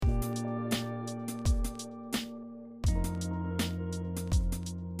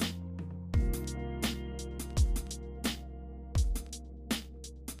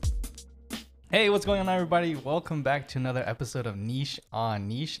Hey, what's going on, everybody? Welcome back to another episode of Niche on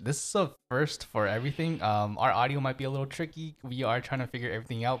Niche. This is a first for everything. Our audio might be a little tricky. We are trying to figure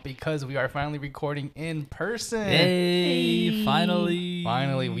everything out because we are finally recording in person. Yay! Finally.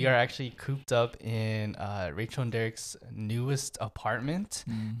 Finally, we are actually cooped up in Rachel and Derek's newest apartment.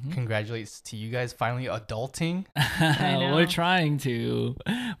 Congratulations to you guys finally adulting. We're trying to.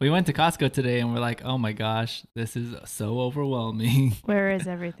 We went to Costco today and we're like, oh my gosh, this is so overwhelming. Where is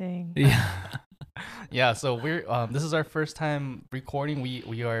everything? Yeah. Yeah, so we're this is our first time recording.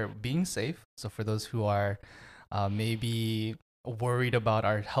 We are being safe. So for those who are maybe worried about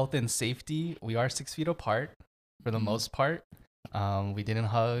our health and safety, we are 6 feet apart for the most part. We didn't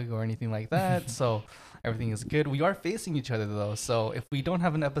hug or anything like that, so everything is good. We are facing each other though, so if we don't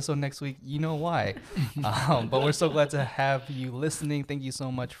have an episode next week, you know why. But we're so glad to have you listening. Thank you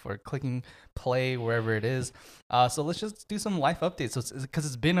so much for clicking play wherever it is. So let's just do some life updates. So because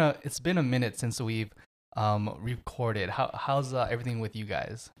it's been a minute since we've recorded. How's everything with you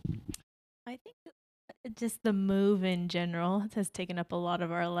guys? I think just the move in general has taken up a lot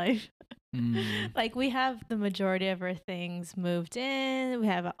of our life. Like we have the majority of our things moved in, we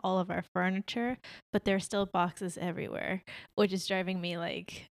have all of our furniture, but there's still boxes everywhere, which is driving me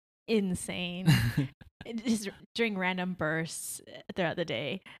like insane. Just during random bursts throughout the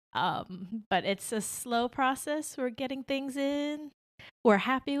day. But it's a slow process. We're getting things in. We're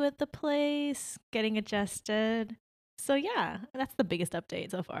happy with the place, getting adjusted. So yeah, that's the biggest update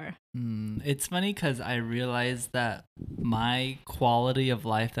so far. It's funny because I realized that my quality of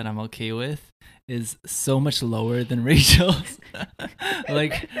life that I'm okay with is so much lower than Rachel's.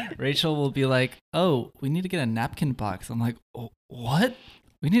 Like Rachel will be like, oh, we need to get a napkin box. I'm like, oh, what?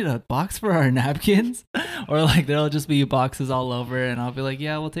 We need a box for our napkins? Or like there'll just be boxes all over and I'll be like,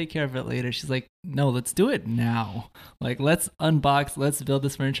 yeah, we'll take care of it later. She's like, no, let's do it now. Like, let's unbox, let's build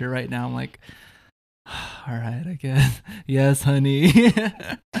this furniture right now. I'm like, all right, I guess. Yes, honey.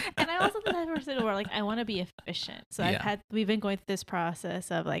 And I also the type of person where like I want to be efficient. So we've been going through this process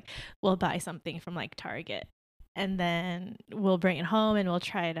of like we'll buy something from like Target and then we'll bring it home and we'll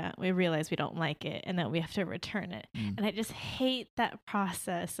try it out. We realize we don't like it and then we have to return it. And I just hate that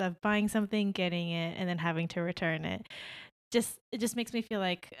process of buying something, getting it, and then having to return it. It just makes me feel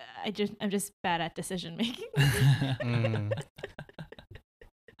like I'm just bad at decision making.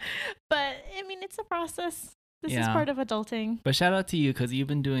 But I mean, it's a process. This is part of adulting. But shout out to you because you've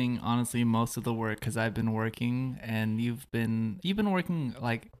been doing honestly most of the work because I've been working and you've been working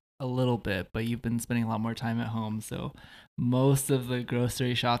like a little bit, but you've been spending a lot more time at home. So most of the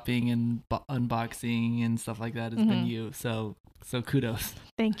grocery shopping and unboxing and stuff like that has been you. So kudos.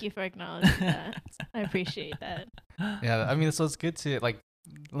 Thank you for acknowledging that. I appreciate that. Yeah, I mean, so it's good to like.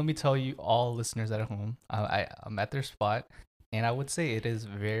 Let me tell you, all listeners at home, I'm at their spot. And I would say it is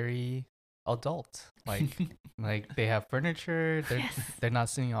very adult. Like they have furniture. They're not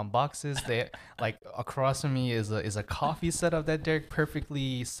sitting on boxes. They like across from me is a coffee setup that Derek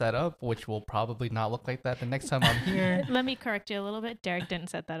perfectly set up, which will probably not look like that the next time I'm here. Let me correct you a little bit. Derek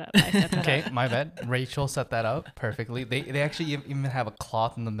didn't set that up. I set that okay, up. My bad. Rachel set that up perfectly. They actually even have a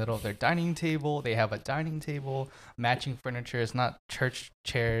cloth in the middle of their dining table. They have a dining table, matching furniture. It's not church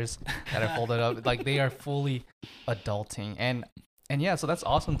chairs that are folded up. Like they are fully adulting. And yeah, so that's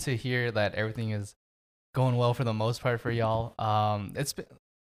awesome to hear that everything is going well for the most part for y'all.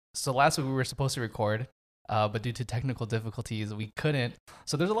 So last week we were supposed to record, but due to technical difficulties we couldn't.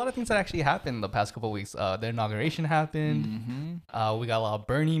 So there's a lot of things that actually happened the past couple of weeks. The inauguration happened. We got a lot of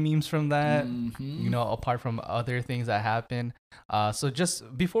Bernie memes from that. You know, apart from other things that happened. So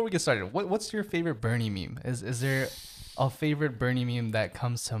just before we get started, what's your favorite Bernie meme? Is there a favorite Bernie meme that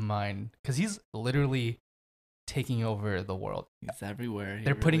comes to mind? Because he's literally taking over the world. He's everywhere.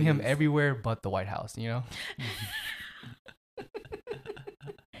 They're putting him everywhere but the White House, you know?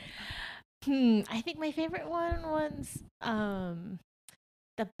 I think my favorite one was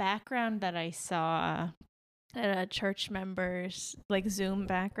the background that I saw at a church member's like Zoom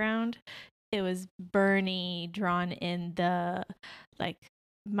background. It was Bernie drawn in the like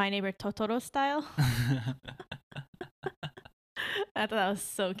My Neighbor Totoro style. I thought that was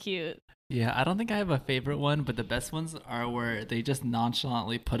so cute. Yeah, I don't think I have a favorite one, but the best ones are where they just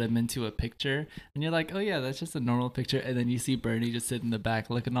nonchalantly put him into a picture, and you're like, oh yeah, that's just a normal picture, and then you see Bernie just sitting in the back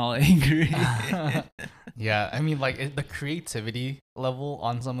looking all angry. Yeah, I mean, like the creativity level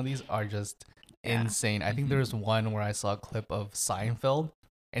on some of these are just insane. I think there was one where I saw a clip of Seinfeld,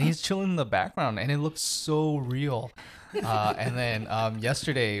 and he's chilling in the background, and it looks so real. And then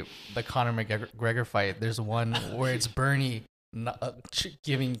yesterday, the Conor McGregor fight, there's one where it's Bernie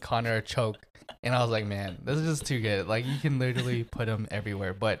giving Connor a choke, and I was like, man, this is just too good. Like you can literally put him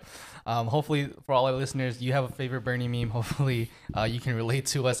everywhere. But hopefully for all our listeners, you have a favorite Bernie meme. Hopefully you can relate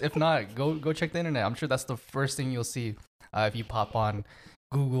to us. If not, go check the internet. I'm sure that's the first thing you'll see if you pop on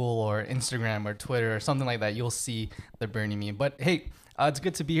Google or Instagram or Twitter or something like that. You'll see the Bernie meme. But hey. It's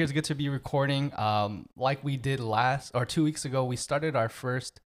good to be here. It's good to be recording. Like we did 2 weeks ago, we started our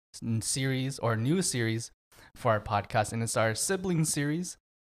first series or new series for our podcast, and it's our sibling series.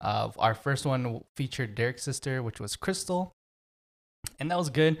 Our first one featured Derek's sister, which was Crystal, and that was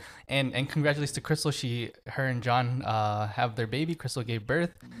good. And congratulations to Crystal. Her and John have their baby. Crystal gave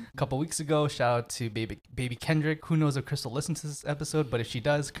birth a couple weeks ago. Shout out to baby Kendrick. Who knows if Crystal listens to this episode, but if she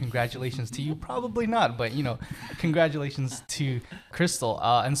does, congratulations to you. Probably not, but congratulations to Crystal.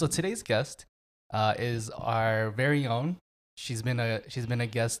 And so today's guest is our very own. She's been a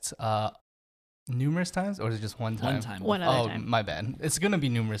guest numerous times, or is it just one time? One other time. Oh, my bad. It's gonna be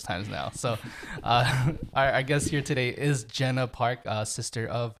numerous times now. So our guest here today is Jenna Park, sister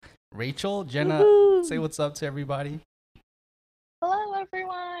of Rachel. Jenna, Woo-hoo! say what's up to everybody. Hello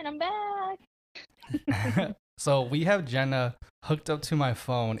everyone, I'm back. So we have Jenna hooked up to my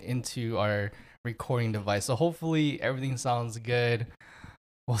phone into our recording device, so hopefully everything sounds good.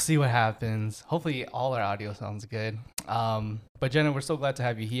 We'll see what happens. Hopefully all our audio sounds good. But Jenna, we're so glad to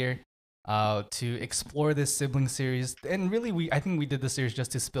have you here to explore this sibling series. And really, I think we did this series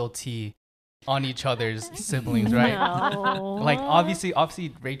just to spill tea on each other's siblings, right? No. Like obviously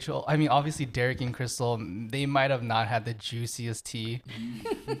Rachel, obviously Derek and Crystal, they might have not had the juiciest tea.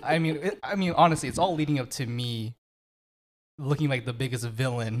 I mean honestly, it's all leading up to me looking like the biggest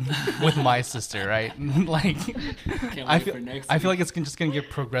villain with my sister, right? Like I feel like it's just gonna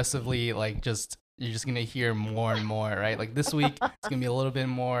get progressively like you're just gonna hear more and more, right? Like this week it's gonna be a little bit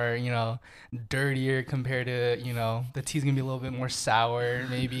more, dirtier compared to, the tea's gonna be a little bit more sour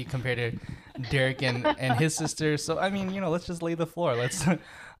maybe compared to Derek and his sister. So I mean, let's just lay the floor. Let's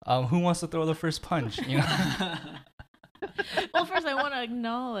who wants to throw the first punch? Well, first I want to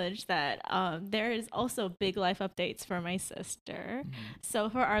acknowledge that there is also big life updates for my sister. So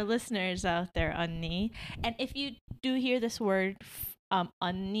for our listeners out there, Unni, and if you do hear this word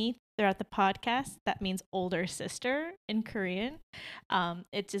Unni throughout the podcast, that means older sister in Korean.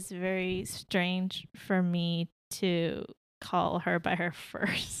 It's just very strange for me to call her by her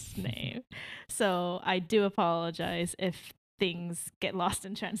first name. So I do apologize if things get lost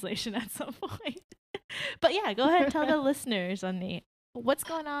in translation at some point. But yeah, go ahead and tell the listeners, Unni, what's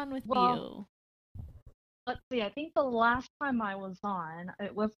going on with you? Let's see, I think the last time I was on,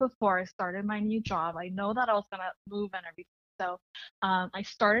 it was before I started my new job. I know that I was going to move and everything. So I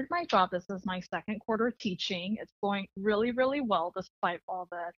started my job. This is my second quarter teaching. It's going really, really well despite all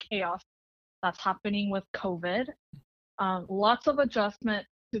the chaos that's happening with COVID. Lots of adjustment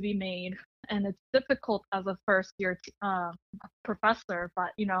to be made, and it's difficult as a first year professor,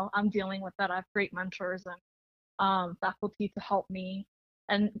 but I'm dealing with that. I have great mentors and faculty to help me.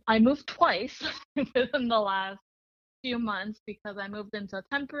 And I moved twice within the last few months because I moved into a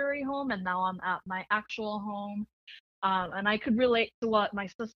temporary home and now I'm at my actual home. And I could relate to what my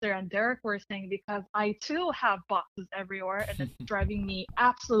sister and Derek were saying because I too have boxes everywhere and it's driving me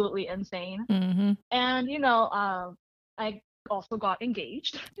absolutely insane. Mm-hmm. And I also got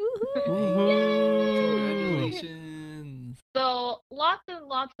engaged. Congratulations. So lots and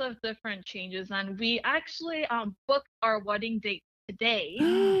lots of different changes, and we actually booked our wedding date today.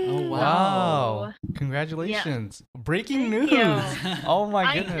 Oh wow. Congratulations. Yeah. Breaking news. Oh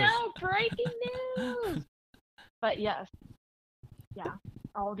my goodness. I know, breaking news. But yes. Yeah.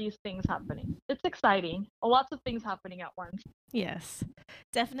 All these things happening. It's exciting. Lots of things happening at once. Yes,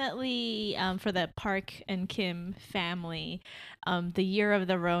 definitely. For the Park and Kim family, the year of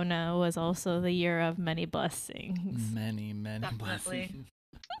the Rona was also the year of many blessings. Many Definitely. blessings.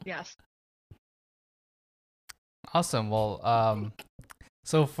 Yes. Awesome. Well,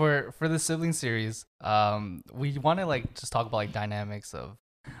 so for the sibling series, we want to just talk about dynamics of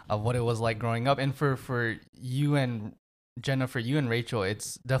what it was like growing up, and for you and Jenna, for you and Rachel,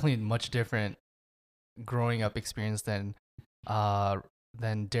 it's definitely much different growing up experience than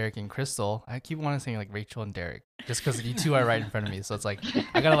Derek and Crystal. I keep wanting to say Rachel and Derek just because you two are right in front of me, so it's I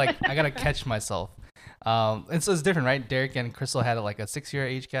gotta catch myself. And so it's different, right? Derek and Crystal had a 6-year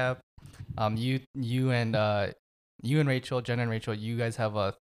age gap. You and Rachel, Jenna and Rachel, you guys have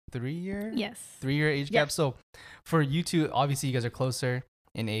a 3-year age gap. So for you two, obviously you guys are closer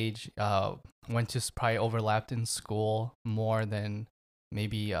in age. Went to probably overlapped in school more than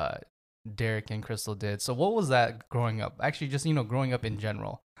maybe Derek and Crystal did. So what was that growing up? Actually, just growing up in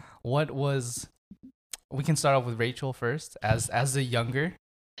general. What was we can start off with Rachel first, as the younger.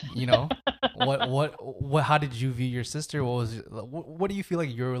 You know, what? How did you view your sister? What do you feel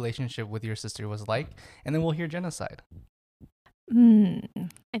like your relationship with your sister was like? And then we'll hear genocide.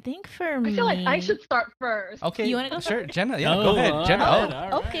 I think for me, I feel like I should start first. Okay, You wanna go sure, first? Jenna. Yeah, go ahead, Jenna. All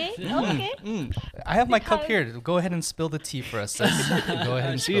right. okay. I have my cup Because- here. Go ahead and spill the tea for us, sis. Go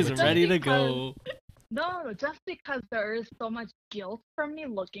ahead and She spill is the tea. ready to Because- go. No, just because there is so much guilt from me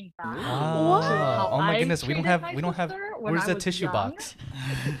looking back. Wow. to how Oh my I goodness, we don't treated have my we don't have. sister when Where's I the was tissue young. box?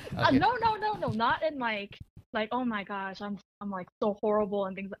 Okay. No, not in like oh my gosh, I'm like so horrible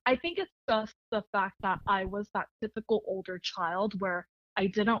and things. I think it's just the fact that I was that typical older child where I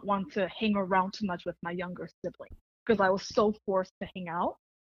didn't want to hang around too much with my younger sibling because I was so forced to hang out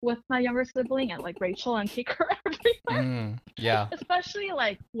with my younger sibling and like Rachel and take her everywhere. Yeah. Especially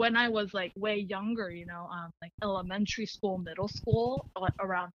like when I was like way younger, you know, like elementary school, middle school,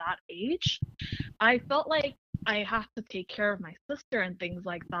 around that age, I felt like I have to take care of my sister and things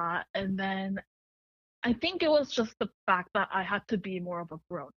like that. And then I think it was just the fact that I had to be more of a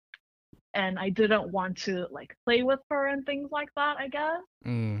grown and I didn't want to like play with her and things like that, I guess.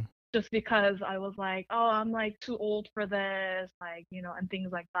 Just because I was like, oh, I'm like too old for this, like, you know, and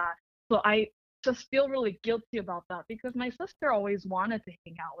things like that. So I just feel really guilty about that because my sister always wanted to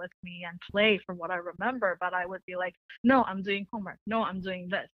hang out with me and play from what I remember, but I would be like, no, I'm doing homework. No, I'm doing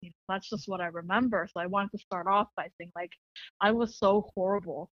this. You know, that's just what I remember. So I wanted to start off by saying like, I was so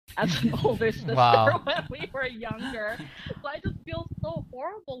horrible as an older sister Wow. when we were younger. So I just feel so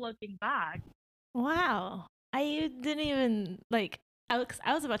horrible looking back. Wow. I didn't even like. I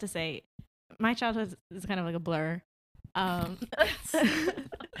was about to say, my childhood is kind of like a blur.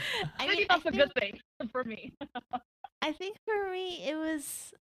 Maybe that's a good thing for me. I think for me, it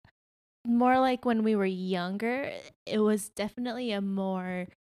was more like when we were younger, it was definitely a more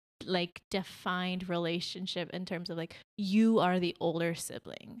like defined relationship in terms of like you are the older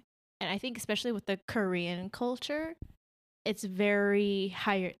sibling. And I think especially with the Korean culture, it's very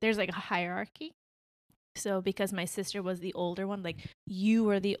higher. There's like a hierarchy. So because my sister was the older one, like you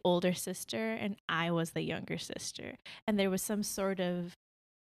were the older sister and I was the younger sister. And there was some sort of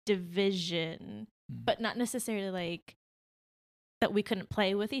division, but not necessarily like that we couldn't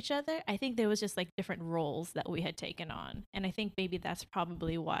play with each other. I think there was just like different roles that we had taken on. And I think maybe that's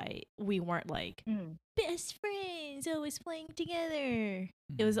probably why we weren't like best friends, always playing together.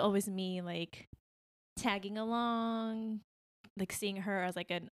 It was always me like tagging along, like seeing her as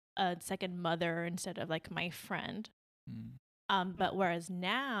like a second mother instead of like my friend. But whereas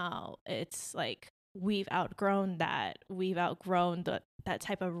now it's like we've outgrown that. We've outgrown that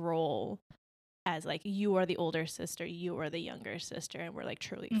type of role as like you are the older sister, you are the younger sister, and we're like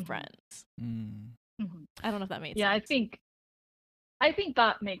truly friends. I don't know if that made sense. Yeah, I think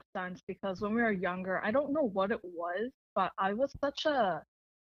that makes sense because when we were younger, I don't know what it was, but I was such a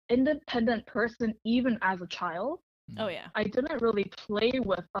independent person even as a child. Oh yeah. I didn't really play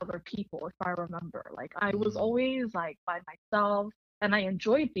with other people if I remember. Like I was always like by myself and I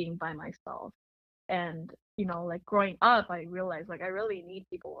enjoyed being by myself. And you know, like growing up, I realized like I really need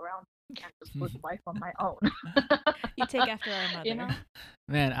people around. I can't just live life on my own. You take after our mother. You know?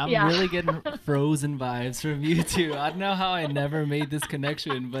 Man, I'm really getting Frozen vibes from you two. I don't know how I never made this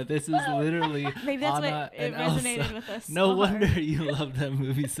connection, but this is literally Maybe that's Anna why it and resonated Elsa. with us. No so wonder hard. you love that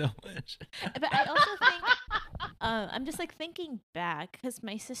movie so much. But I also think I'm just like thinking back because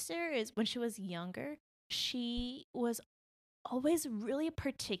my sister is when she was younger, she was always really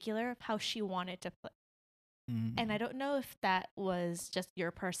particular of how she wanted to play. And I don't know if that was just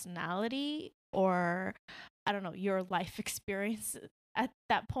your personality or I don't know, your life experience at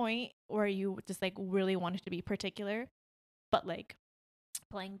that point where you just like really wanted to be particular. But like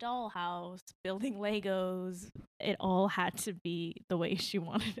playing dollhouse, building Legos, it all had to be the way she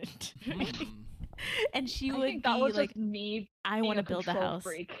wanted it to be. And she I would think that be was like, just me. I want to build a control house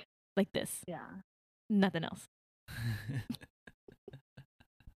freak. like this. Yeah. Nothing else.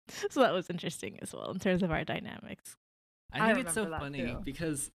 So that was interesting as well in terms of our dynamics. I think it's so remember that funny too.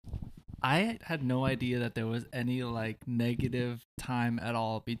 because I had no idea that there was any like negative time at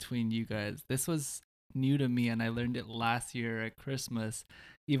all between you guys. This was new to me and I learned it last year at Christmas,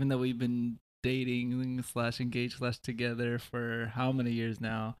 even though we've been dating / engaged / together for how many years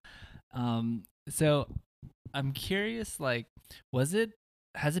now. So I'm curious, like,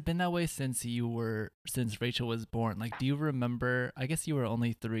 has it been that way since Rachel was born? Like, do you remember, I guess you were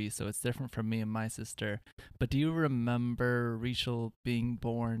only 3, so it's different from me and my sister, but do you remember Rachel being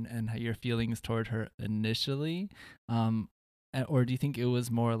born and your feelings toward her initially? Or do you think it was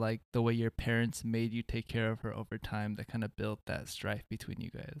more like the way your parents made you take care of her over time that kind of built that strife between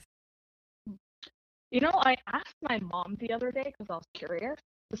you guys? I asked my mom the other day because I was curious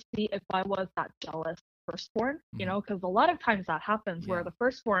to see if I was that jealous firstborn, because a lot of times that happens where the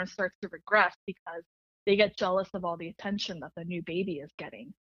firstborn starts to regress because they get jealous of all the attention that the new baby is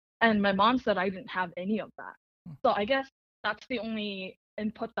getting. And my mom said I didn't have any of that. So I guess that's the only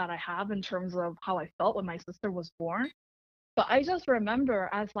input that I have in terms of how I felt when my sister was born. But I just remember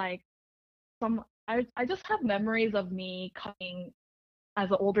as like I just have memories of me coming as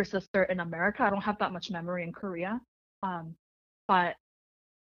an older sister in America. I don't have that much memory in Korea. Um, but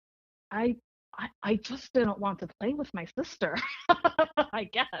I, I just didn't want to play with my sister, I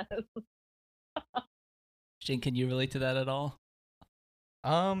guess. Shane, can you relate to that at all?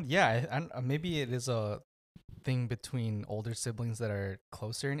 Yeah, maybe it is a thing between older siblings that are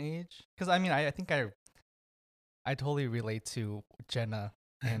closer in age. Because I mean, I think I totally relate to Jenna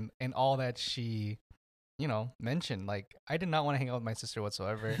and all that she, mentioned. Like, I did not want to hang out with my sister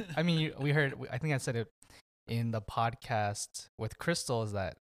whatsoever. I mean, I think I said it in the podcast with Crystal, is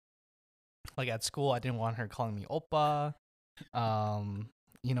that like at school I didn't want her calling me oppa. I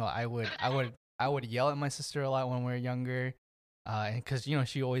would yell at my sister a lot when we were younger. Because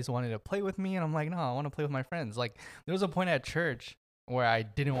she always wanted to play with me, and I'm like, no, I want to play with my friends. Like, there was a point at church where I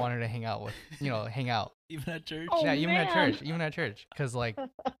didn't want her to hang out with, hang out. Even at church? Oh, Yeah, man. even at church, because like,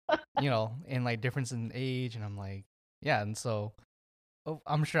 and like difference in age, and I'm like, yeah, and so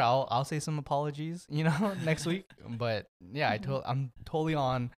I'm sure I'll say some apologies, next week. But yeah, I'm totally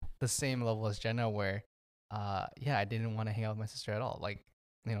on the same level as Jenna, where, yeah, I didn't want to hang out with my sister at all. Like,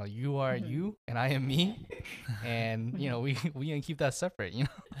 you are you and I am me, and we can keep that separate.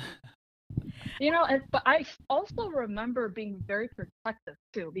 But I also remember being very protective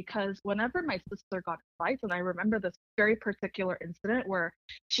too, because whenever my sister got in fights, and I remember this very particular incident where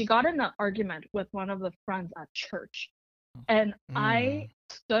she got in an argument with one of the friends at church, and I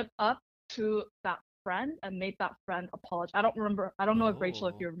stood up to that friend and made that friend apologize. I don't know if Rachel,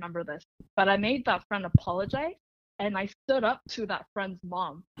 if you remember this, but I made that friend apologize, and I stood up to that friend's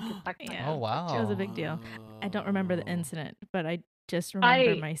mom to protect my Yeah. Oh, wow. It was a big deal. I don't remember the incident, but I just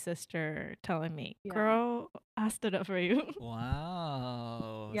remember my sister telling me, Yeah. "Girl, I stood up for you."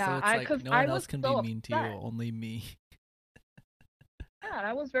 Wow. Yeah, So it's like 'cause no I one else was can so be mean to you, upset. only me. Yeah, and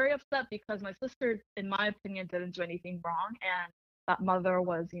I was very upset because my sister, in my opinion, didn't do anything wrong, and that mother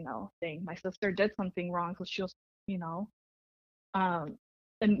was, saying my sister did something wrong, so she was, you know, um,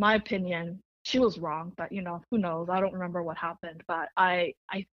 in my opinion, she was wrong, but who knows? I don't remember what happened, but I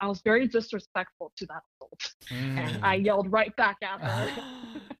was very disrespectful to that adult, and I yelled right back at her.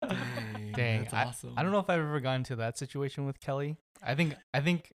 Dang, That's awesome. I don't know if I've ever gotten to that situation with Kelly. I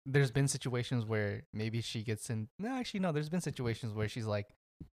think there's been situations where maybe she gets in. No, actually, no. There's been situations where she's like,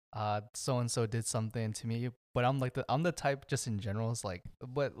 so and so did something to me, but I'm the type just in general is like,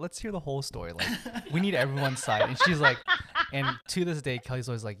 but let's hear the whole story. Like, we need everyone's side. And she's like, and to this day, Kelly's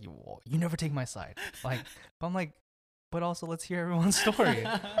always like, you never take my side. Like, but I'm like, but also let's hear everyone's story.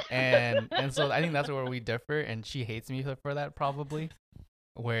 and so I think that's where we differ, and she hates me for that probably.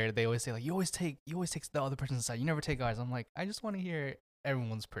 Where they always say like, you always take the other person's side, you never take ours. I'm like, I just want to hear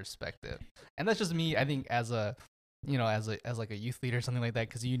everyone's perspective, and that's just me. I think as a as like a youth leader or something like that,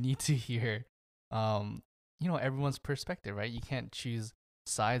 because you need to hear everyone's perspective, right? You can't choose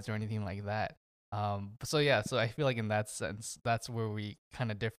sides or anything like that. So yeah, so I feel like in that sense, that's where we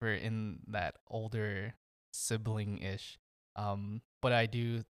kind of differ in that older sibling ish. But I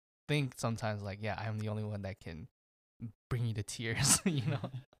do think sometimes like, yeah, I'm the only one that can bring you to tears.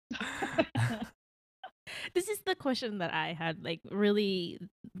 This is the question that I had, like, really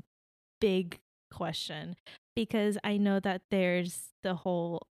big question, because I know that there's the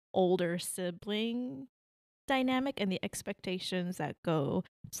whole older sibling dynamic and the expectations that go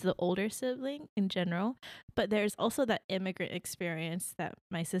to the older sibling in general, but there's also that immigrant experience that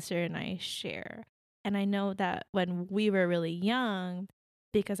my sister and I share. And I know that when we were really young,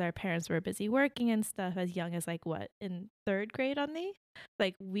 because our parents were busy working and stuff, as young as like what, in third grade on the,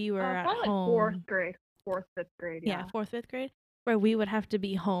 like we were at Probably like home. fourth, fifth grade. Yeah, Yeah. fourth, fifth grade, where we would have to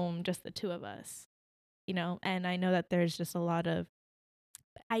be home, just the two of us, and I know that there's just a lot of,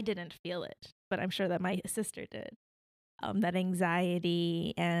 I didn't feel it, but I'm sure that my sister did. That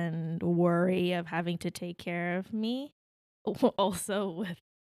anxiety and worry of having to take care of me. Also with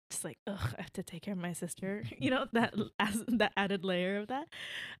just like, ugh, I have to take care of my sister, that as that added layer of that.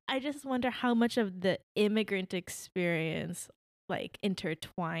 I just wonder how much of the immigrant experience like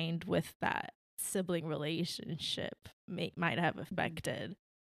intertwined with that sibling relationship might have affected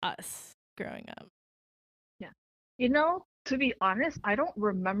us growing up. Yeah. To be honest, I don't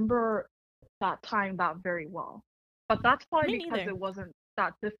remember that time that very well. But that's probably Me because neither. it wasn't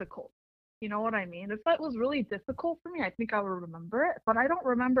that difficult. You know what I mean? If that was really difficult for me, I think I would remember it, but I don't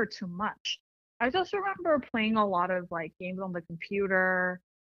remember too much. I just remember playing a lot of like games on the computer,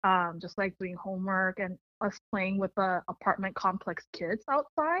 just like doing homework and us playing with the apartment complex kids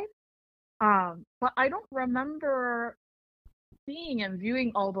outside. But I don't remember seeing and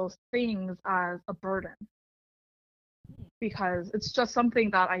viewing all those things as a burden because it's just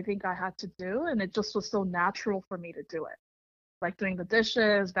something that I think I had to do, and it just was so natural for me to do it, like doing the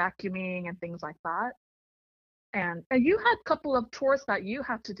dishes, vacuuming, and things like that. And you had a couple of chores that you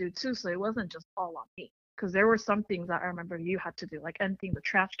had to do too, so it wasn't just all on me. Because there were some things that I remember you had to do, like emptying the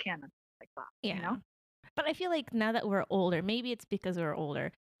trash can and things like that. Yeah. You know? But I feel like now that we're older, maybe it's because we're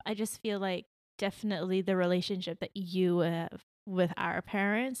older, I just feel like definitely the relationship that you have with our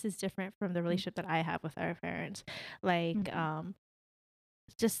parents is different from the relationship that I have with our parents. Like,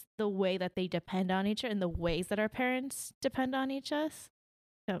 just the way that they depend on each other and the ways that our parents depend on each us.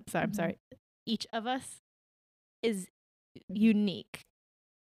 Oh, sorry, I'm sorry. Each of us is unique.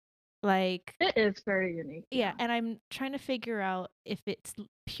 Like, it is very unique. Yeah, and I'm trying to figure out if it's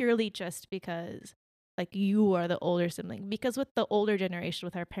purely just because like you are the older sibling. Because with the older generation,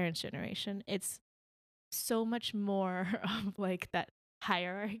 with our parents' generation, it's so much more of like that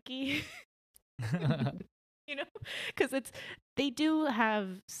hierarchy. You know, because they do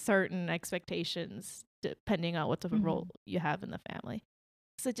have certain expectations depending on what type of role you have in the family.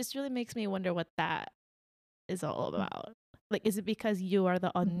 So it just really makes me wonder what that is all about. Like, is it because you are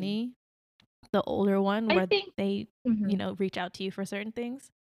the only, the older one, where they, you know, reach out to you for certain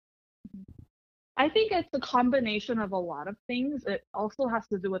things? I think it's a combination of a lot of things. It also has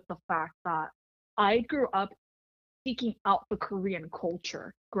to do with the fact that I grew up seeking out the Korean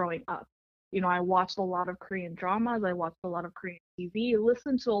culture growing up. You know, I watched a lot of Korean dramas, I watched a lot of Korean TV,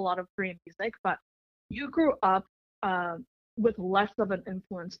 listened to a lot of Korean music, but you grew up with less of an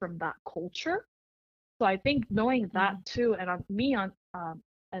influence from that culture. So I think knowing that too, and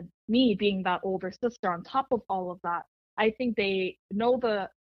and me being that older sister on top of all of that, I think they know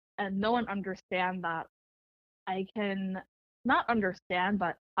and understand that I can not understand,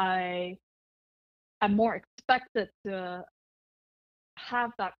 but I am more expected to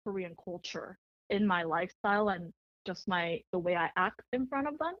have that Korean culture in my lifestyle and just the way I act in front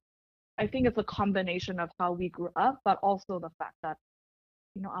of them. I think it's a combination of how we grew up, but also the fact that,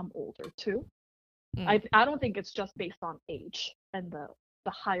 you know, I'm older too. I don't think it's just based on age and the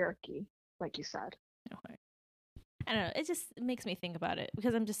hierarchy, like you said. Okay. I don't know. It just makes me think about it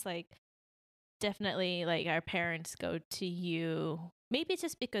because I'm just like, definitely like our parents go to you. Maybe it's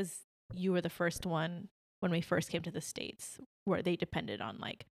just because you were the first one when we first came to the States where they depended on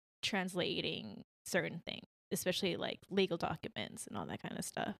like translating certain things, especially like legal documents and all that kind of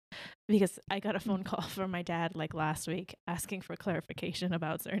stuff. Because I got a phone call from my dad like last week asking for clarification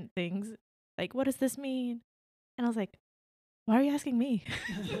about certain things. Like, what does this mean? And I was like, why are you asking me?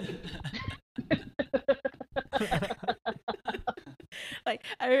 Like,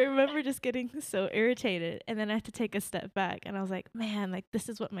 I remember just getting so irritated, and then I had to take a step back, and I was like, man, like, this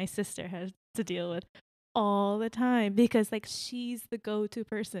is what my sister has to deal with all the time, because like she's the go-to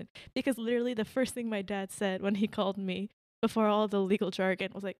person. Because literally the first thing my dad said when he called me before all the legal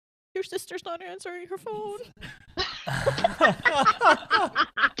jargon was like, your sister's not answering her phone.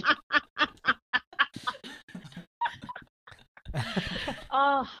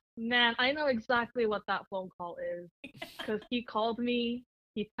 Oh man, I know exactly what that phone call is, because he called me,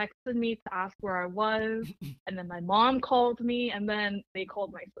 he texted me to ask where I was, and then my mom called me, and then they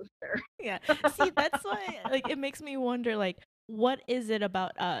called my sister. Yeah. See, that's why like it makes me wonder, like, what is it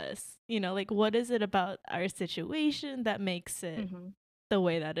about us? You know, like, what is it about our situation that makes it the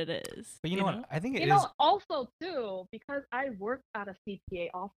way that it is? But you know what? I think it you is. know, also too, because I work at a CPA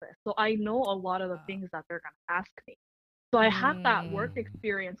office, so I know a lot of the things that they're gonna ask me. So I have that work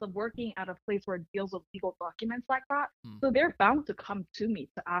experience of working at a place where it deals with legal documents like that. So they're bound to come to me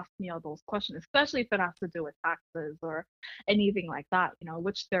to ask me all those questions, especially if it has to do with taxes or anything like that, you know,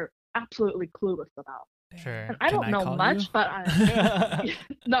 which they're absolutely clueless about. Sure. And I don't know much, but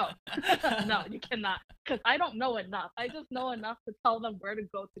no, no, you cannot, because I don't know enough. I just know enough to tell them where to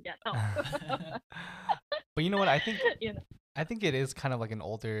go to get help. But you know what? I think You know. I think it is kind of like an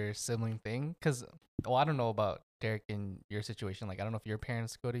older sibling thing, because well, I don't know about Derek in your situation. Like, I don't know if your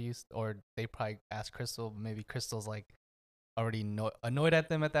parents go to you or they probably ask Crystal. Maybe Crystal's like already annoyed at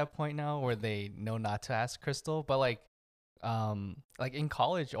them at that point now, where they know not to ask Crystal. But like in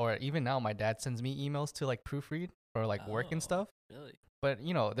college or even now, my dad sends me emails to like proofread for like work and stuff. Really? But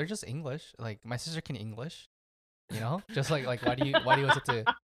you know, they're just English. Like my sister can English. You know, just like why do you want it to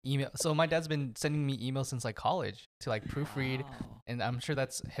email. So my dad's been sending me emails since like college to like proofread, and I'm sure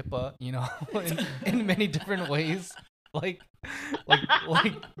that's HIPAA, in many different ways. Like,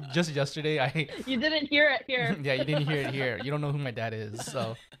 like just yesterday, You didn't hear it here. yeah, you didn't hear it here. You don't know who my dad is,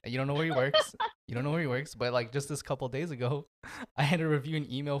 so you don't know where he works. You don't know where he works. But like just this couple days ago, I had to review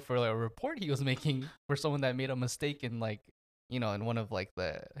an email for like, a report he was making for someone that made a mistake in like, in one of like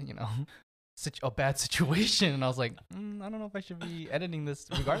the, a bad situation, and I was like, I don't know if I should be editing this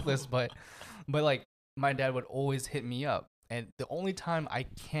regardless, but like my dad would always hit me up, and the only time I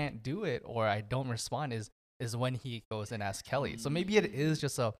can't do it or I don't respond is when he goes and asks Kelly. So maybe it is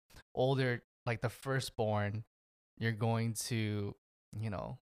just a older, like the firstborn, you're going to,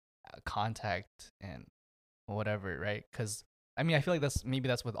 contact and whatever, right? Because I mean, I feel like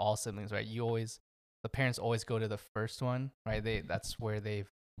that's with all siblings, right? The parents always go to the first one, right? That's where they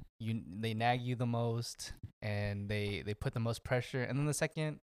nag you the most, and they put the most pressure, and then the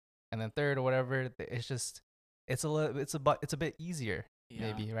second, and then third or whatever, it's a bit easier,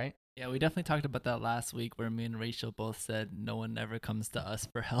 maybe, right? Yeah, we definitely talked about that last week, where me and Rachel both said no one ever comes to us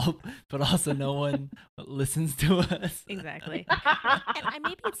for help, but also no one listens to us. Exactly. And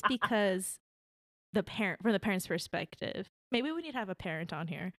maybe it's because from the parent's perspective, maybe we need to have a parent on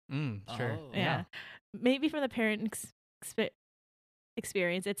here. Sure. Oh. Yeah. Maybe from the parent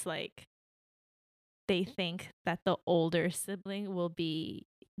experience, it's like they think that the older sibling will be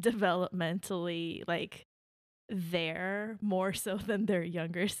developmentally like there more so than their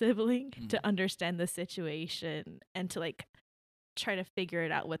younger sibling to understand the situation and to like try to figure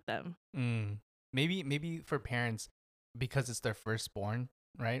it out with them. Maybe for parents, because it's their firstborn,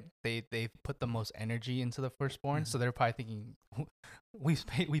 right? They put the most energy into the firstborn, so they're probably thinking,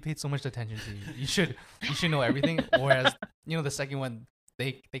 we paid so much attention to you. You should know everything. Whereas the second one,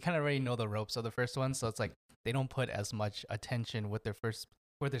 they kind of already know the ropes of the first one, so it's like they don't put as much attention with their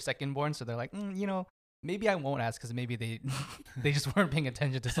secondborn. So they're like, maybe I won't ask, because maybe they just weren't paying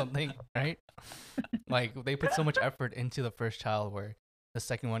attention to something, right? Like they put so much effort into the first child, where the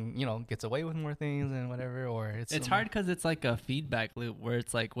second one, gets away with more things and whatever. Or it's hard because it's like a feedback loop, where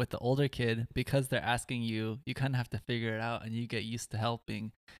it's like with the older kid, because they're asking you kind of have to figure it out, and you get used to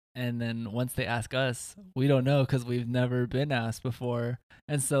helping. And then once they ask us, we don't know because we've never been asked before.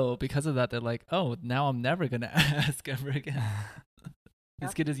 And so because of that, they're like, oh, now I'm never going to ask ever again.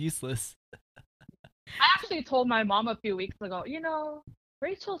 This kid is useless. I actually told my mom a few weeks ago,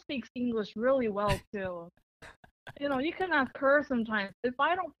 Rachel speaks English really well too. You can ask her sometimes. If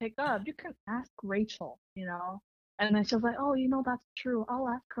I don't pick up, you can ask Rachel, And then she was like, oh, that's true. I'll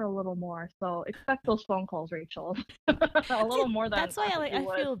ask her a little more. So expect those phone calls, Rachel. A little more than that's why I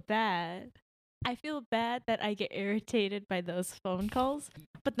feel bad. I feel bad that I get irritated by those phone calls,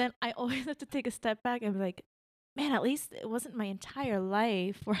 but then I always have to take a step back and be like, man, at least it wasn't my entire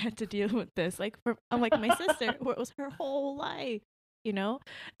life where I had to deal with this. Unlike my sister, where it was her whole life,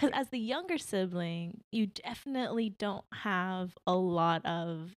 Because as the younger sibling, you definitely don't have a lot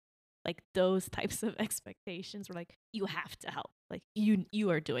of like those types of expectations where like you have to help, like you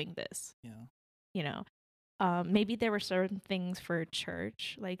are doing this. Yeah. Maybe there were certain things for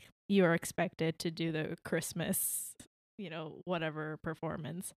church, like you are expected to do the Christmas, whatever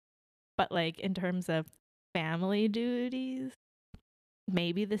performance. But like in terms of family duties,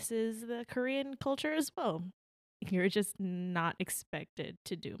 maybe this is the Korean culture as well. You're just not expected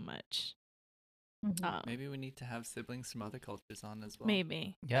to do much. Maybe we need to have siblings from other cultures on as well.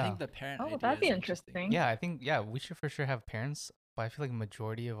 Maybe. Yeah. I think the parent idea that'd be is interesting. Yeah, I think we should for sure have parents, but I feel like a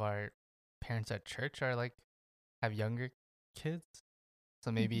majority of our parents at church are like have younger kids,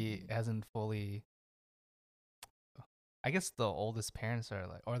 so maybe it hasn't fully. I guess the oldest parents are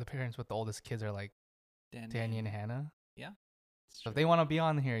like, or the parents with the oldest kids are like Danny and Hannah. Yeah. So if they want to be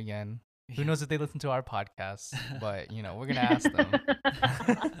on here again, who knows if they listen to our podcast? But we're gonna ask them.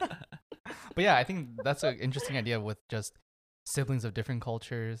 But yeah, I think that's an interesting idea with just siblings of different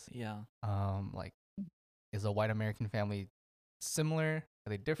cultures. Yeah. Like, is a white American family similar? Are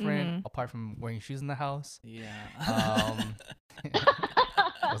they different apart from wearing shoes in the house? Yeah.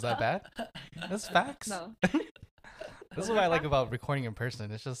 Was that bad? That's facts. No. This is what I like about recording in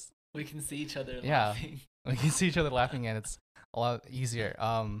person. It's just we can see each other laughing. We can see each other laughing, and it's a lot easier.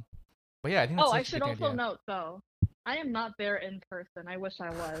 But yeah, I think that's I should also note though, I am not there in person. I wish I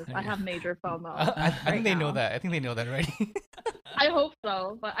was. I have major FOMO. I think they know that. I think they know that already. I hope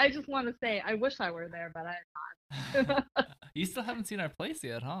so, but I just want to say I wish I were there, but I'm not. You still haven't seen our place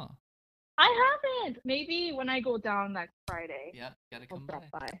yet, huh? I haven't. Maybe when I go down next Friday. Yeah, gotta come drop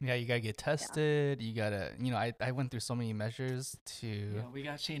by. Yeah, you gotta get tested. You gotta, I went through so many measures to. Yeah, we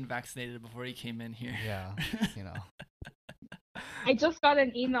got Shane vaccinated before he came in here. Yeah, I just got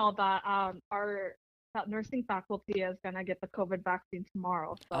an email that our that nursing faculty is gonna get the COVID vaccine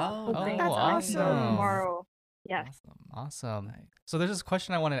tomorrow. So I'm Oh, hoping That's awesome. tomorrow. Yes. Awesome. Nice. So there's this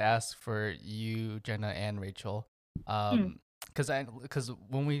question I wanted to ask for you, Jenna and Rachel. Mm. Because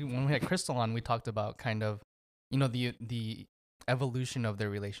when we had Crystal on, we talked about kind of, the evolution of their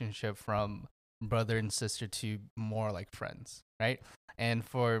relationship from brother and sister to more like friends, right? And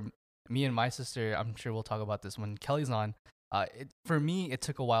for me and my sister, I'm sure we'll talk about this when Kelly's on. For me, it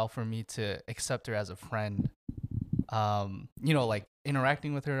took a while for me to accept her as a friend. Like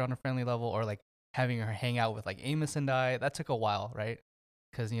interacting with her on a friendly level, or like having her hang out with like Amos and I. That took a while, right?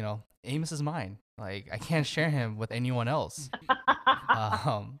 Because Amos is mine. Like I can't share him with anyone else.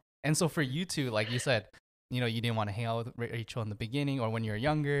 And so for you two, like you said, you didn't want to hang out with Rachel in the beginning or when you were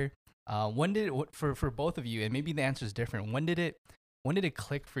younger. When did it, for both of you, and maybe the answer is different. When did it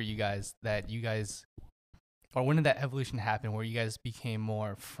click for you guys that you guys, or when did that evolution happen where you guys became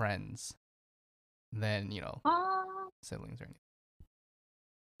more friends than siblings or anything?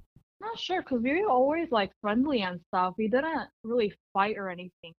 Not sure, because we were always like friendly and stuff. We didn't really fight or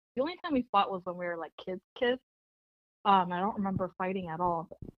anything. The only time we fought was when we were like kids. I don't remember fighting at all.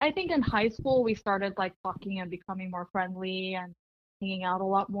 But I think in high school we started like talking and becoming more friendly and hanging out a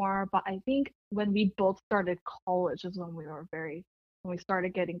lot more. But I think when we both started college is when we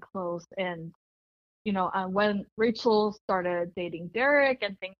started getting close. And when Rachel started dating Derek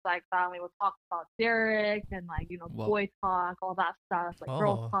and things like that, we would talk about Derek and like, Whoa. boy talk, all that stuff, like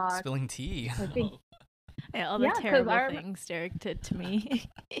girl talk. Spilling tea. I think, Yeah, all the Yeah, 'cause terrible I things Derek did to me.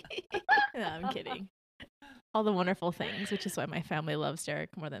 No, I'm kidding. All the wonderful things, which is why my family loves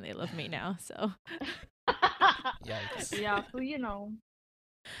Derek more than they love me now. So Yikes. yeah, so yeah, I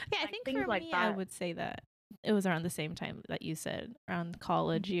like think things for like me, I that. would say that it was around the same time that you said, around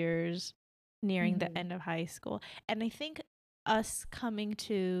college years, nearing the Mhm. end of high school. And I think us coming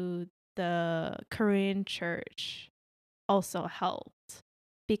to the Korean church also helped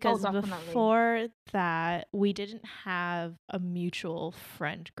because Definitely. before that, we didn't have a mutual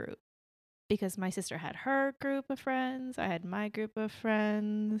friend group because my sister had her group of friends, I had my group of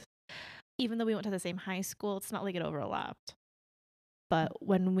friends. Even though we went to the same high school, it's not like it overlapped. But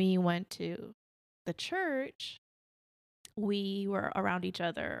when we went to the church, we were around each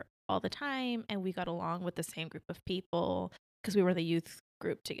other all the time and we got along with the same group of people because we were the youth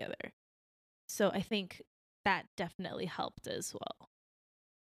group together. So I think that definitely helped as well.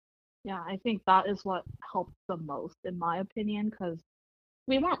 Yeah, I think that is what helped the most, in my opinion, because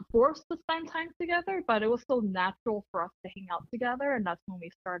we weren't forced to spend time together, but it was so natural for us to hang out together, and that's when we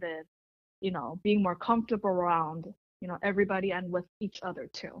started, being more comfortable around, everybody and with each other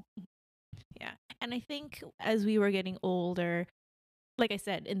too. Yeah. And I think as we were getting older, like I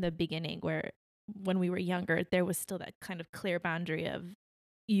said in the beginning, where when we were younger, there was still that kind of clear boundary of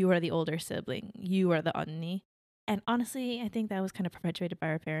you are the older sibling, you are the 언니. And honestly, I think that was kind of perpetuated by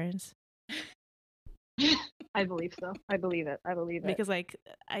our parents. I believe so. I believe it. Because like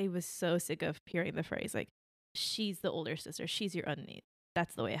I was so sick of hearing the phrase like she's the older sister, she's your 언니.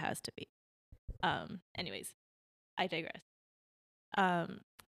 That's the way it has to be. Anyways, I digress.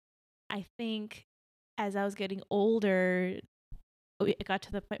 I think as I was getting older, it got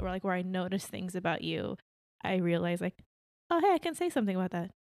to the point where I noticed things about you. I realized like, oh hey, I can say something about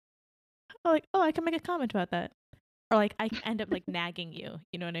that. Or like, oh, I can make a comment about that. Or like I end up like nagging you.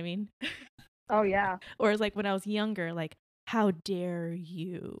 You know what I mean? Oh yeah. Whereas like when I was younger, like, how dare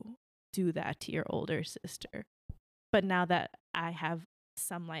you do that to your older sister? But now that I have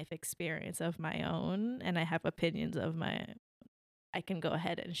some life experience of my own and I have opinions of my own, I can go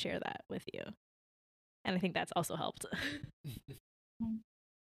ahead and share that with you. And I think that's also helped. And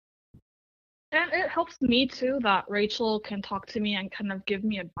it helps me too that Rachel can talk to me and kind of give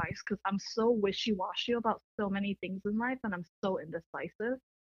me advice because I'm so wishy-washy about so many things in life and I'm so indecisive.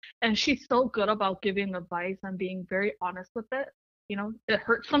 And she's so good about giving advice and being very honest with it. It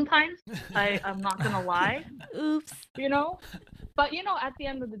hurts sometimes. I'm not gonna lie, Oops. But at the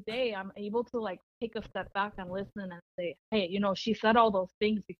end of the day, I'm able to like take a step back and listen and say, hey, she said all those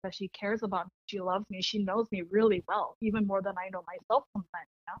things because she cares about me, she loves me, she knows me really well, even more than I know myself sometimes.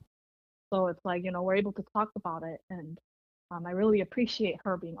 So it's like, we're able to talk about it, and I really appreciate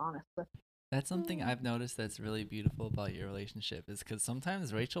her being honest with me. That's something I've noticed that's really beautiful about your relationship is because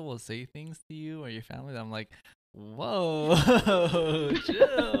sometimes Rachel will say things to you or your family that I'm like, whoa,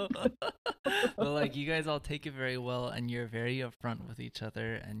 chill. But like you guys all take it very well and you're very upfront with each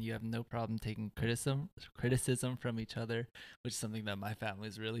other and you have no problem taking criticism from each other, which is something that my family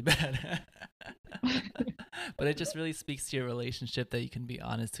is really bad at. But it just really speaks to your relationship that you can be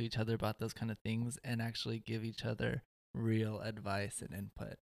honest to each other about those kind of things and actually give each other real advice and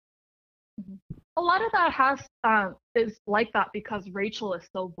input. A lot of that is like that because Rachel is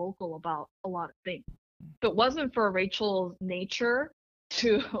so vocal about a lot of things. If it wasn't for Rachel's nature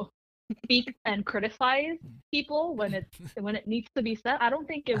to speak and criticize people when it needs to be said, I don't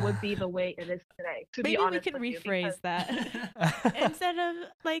think it would be the way it is today. To Maybe be honest, we can with you, rephrase that instead of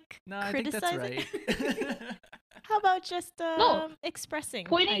like No, criticizing. I think that's right. How about just No, expressing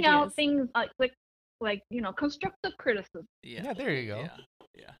pointing ideas? out things like constructive criticism. Yeah, there you go.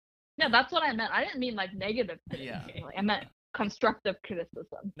 Yeah. Yeah, that's what I meant. I didn't mean like negative criticism. Yeah. Like, I meant constructive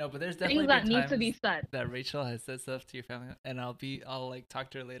criticism. No, but there's definitely Things that been need to be times said. that Rachel has said stuff to your family, and I'll like talk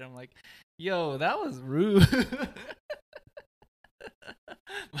to her later. I'm like, yo, that was rude.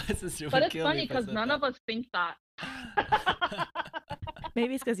 My sister would But it's kill funny me if I because said none that. of us think that.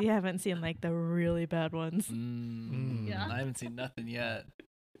 Maybe it's because you haven't seen like the really bad ones. Yeah. I haven't seen nothing yet.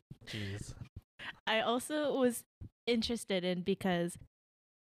 Jeez. I also was interested in because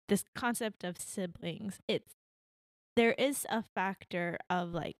this concept of siblings, there is a factor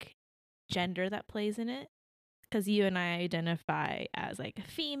of like gender that plays in it because you and I identify as like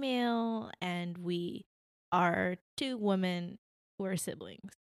female and we are two women who are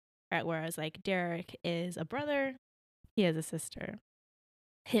siblings, right? Whereas like Derek is a brother, he has a sister,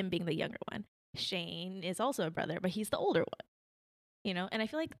 him being the younger one. Shane is also a brother, but he's the older one, you know? And I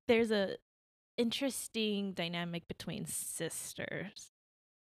feel like there's a interesting dynamic between sisters.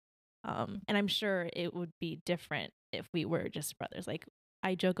 And I'm sure it would be different if we were just brothers. Like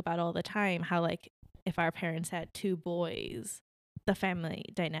I joke about all the time how like if our parents had two boys, the family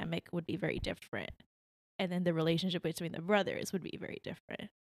dynamic would be very different. And then the relationship between the brothers would be very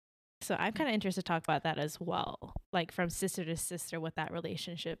different. So I'm kind of interested to talk about that as well. Like from sister to sister, what that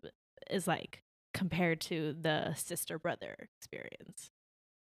relationship is like compared to the sister-brother experience.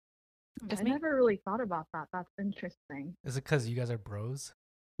 I never really thought about that. That's interesting. Is it because you guys are bros?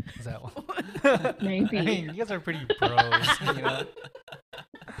 Is that what? Maybe. I mean, you guys are pretty bros, you know?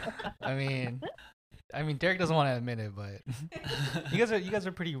 I mean, Derek doesn't want to admit it, but you guys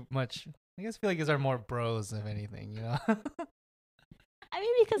are pretty much. I guys feel like you guys are more bros, if anything, you know. I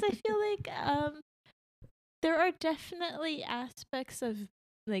mean, because I feel like there are definitely aspects of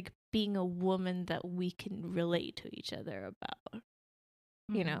like being a woman that we can relate to each other about.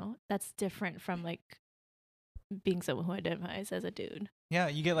 You know, that's different from like being someone who identifies as a dude. Yeah,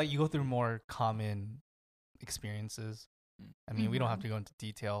 you go through more common experiences. I mean, we don't have to go into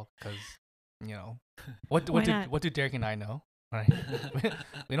detail because, you know, what do Derek and I know, right?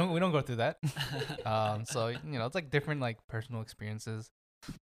 we don't go through that. So you know, it's like different like personal experiences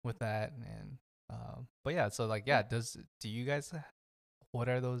with that, and but yeah, so like yeah, do you guys? What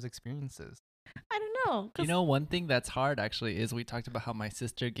are those experiences? I don't know. You know, one thing that's hard actually is we talked about how my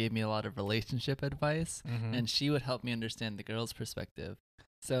sister gave me a lot of relationship advice, and she would help me understand the girl's perspective.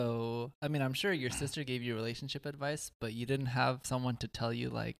 So, I mean, I'm sure your sister gave you relationship advice, but you didn't have someone to tell you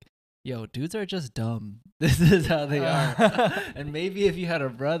like, yo, dudes are just dumb. This is how they are. And maybe if you had a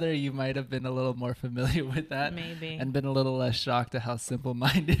brother, you might have been a little more familiar with that. Maybe. And been a little less shocked at how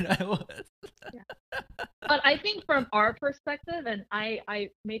simple-minded I was. Yeah. But I think from our perspective, and I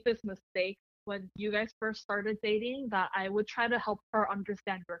made this mistake when you guys first started dating, that I would try to help her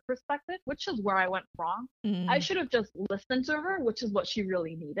understand your perspective, which is where I went wrong. I should have just listened to her, which is what she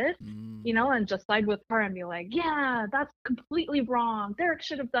really needed, you know, and just side with her and be like, yeah, that's completely wrong. Derek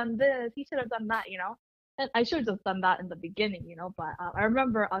should have done this. He should have done that, you know. And I should have just done that in the beginning, you know. But I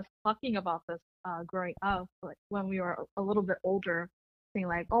remember us talking about this growing up, like when we were a little bit older, saying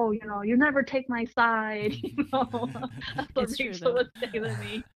like, oh, you know, you never take my side, you know. That's what Rachel would say to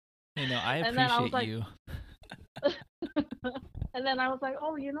me. You know, I appreciate you. And then I was like,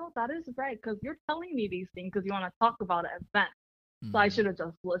 oh, you know, that is right, because you're telling me these things because you want to talk about it at events. So I should have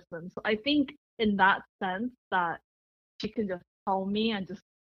just listened. So I think in that sense that she can just tell me and just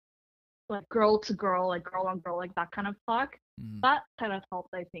like girl to girl, like girl on girl, like that kind of talk. That kind of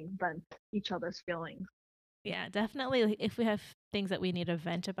helped, I think, vent each other's feelings. Yeah, definitely. Like, if we have things that we need to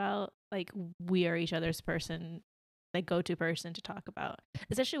vent about, like we are each other's person, like go-to person to talk about,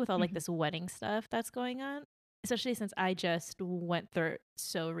 especially with all like this wedding stuff that's going on, especially since I just went through it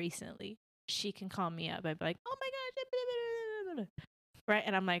so recently. She can call me up. I'd be like, oh my gosh, right?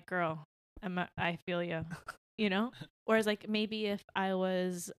 And I'm like, girl, I feel you, you know? Whereas like maybe if I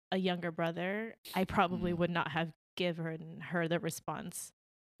was a younger brother, I probably would not have given her the response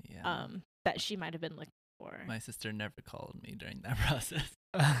that she might have been looking for. My sister never called me during that process.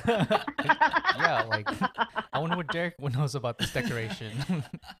 Yeah, like I wonder what Derek knows about this decoration.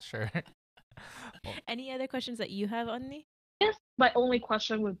 Sure. Well, any other questions that you have on me? Yes, my only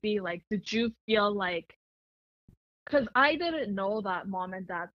question would be like, did you feel like because I didn't know that mom and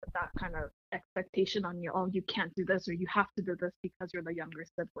dad put that kind of expectation on you. Oh, you can't do this or you have to do this because you're the younger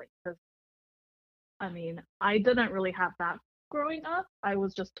sibling. Because I mean, I didn't really have that growing up. I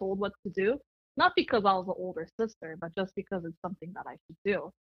was just told what to do, not because I was the older sister, but just because it's something that I should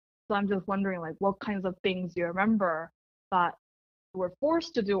do. So I'm just wondering, like, what kinds of things you remember that you were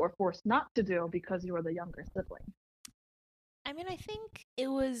forced to do or forced not to do because you were the younger sibling. I mean, I think it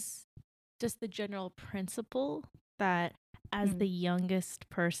was just the general principle that as the youngest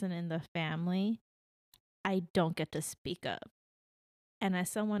person in the family, I don't get to speak up. And as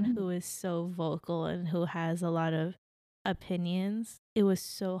someone who is so vocal and who has a lot of opinions, it was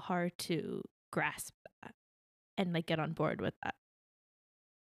so hard to grasp that and like get on board with that.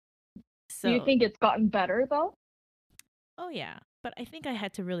 So, do you think it's gotten better though? Oh yeah, but I think I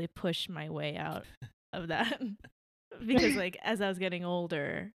had to really push my way out of that because like as I was getting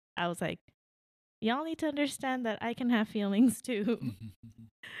older, I was like, y'all need to understand that I can have feelings too.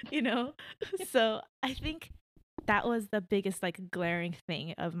 You know? So I think that was the biggest like glaring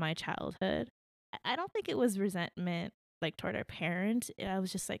thing of my childhood. I don't think it was resentment like toward our parent. I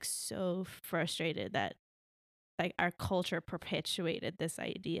was just like so frustrated that like our culture perpetuated this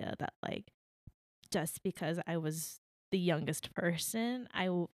idea that like just because I was the youngest person,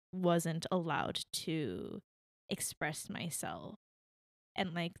 wasn't allowed to express myself.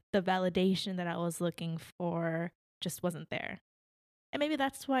 And like the validation that I was looking for just wasn't there. And maybe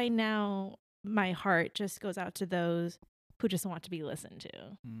that's why now my heart just goes out to those who just want to be listened to.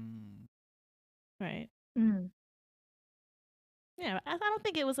 Right. Yeah, I don't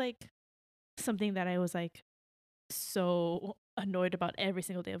think it was like something that I was like so annoyed about every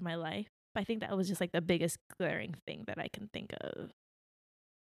single day of my life. But I think that was just like the biggest glaring thing that I can think of.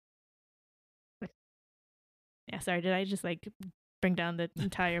 Yeah, sorry, did I just like bring down the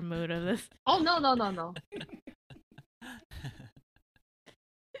entire mood of this? Oh, no. No.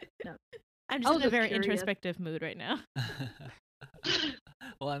 I'm just in a very curious, introspective mood right now.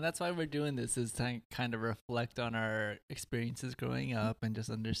 Well, and that's why we're doing this, is to kind of reflect on our experiences growing up and just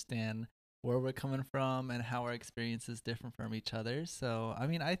understand where we're coming from and how our experiences differ from each other. So, I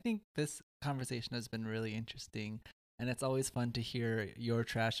mean, I think this conversation has been really interesting, and it's always fun to hear your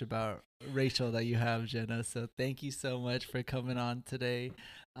trash about Rachel that you have, Jenna. So thank you so much for coming on today.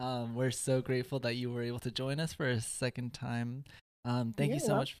 We're so grateful that you were able to join us for a second time. Thank you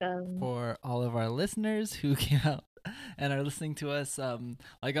so much for all of our listeners who came out and are listening to us.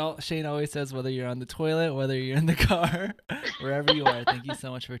 Like Shane always says, whether you're on the toilet, whether you're in the car, wherever you are, thank you so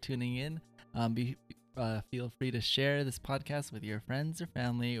much for tuning in. Feel free to share this podcast with your friends or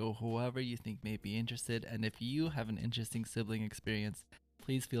family or whoever you think may be interested. And if you have an interesting sibling experience,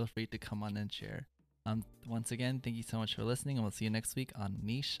 please feel free to come on and share. Once again, thank you so much for listening, and we'll see you next week on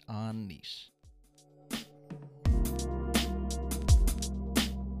Niche on Niche.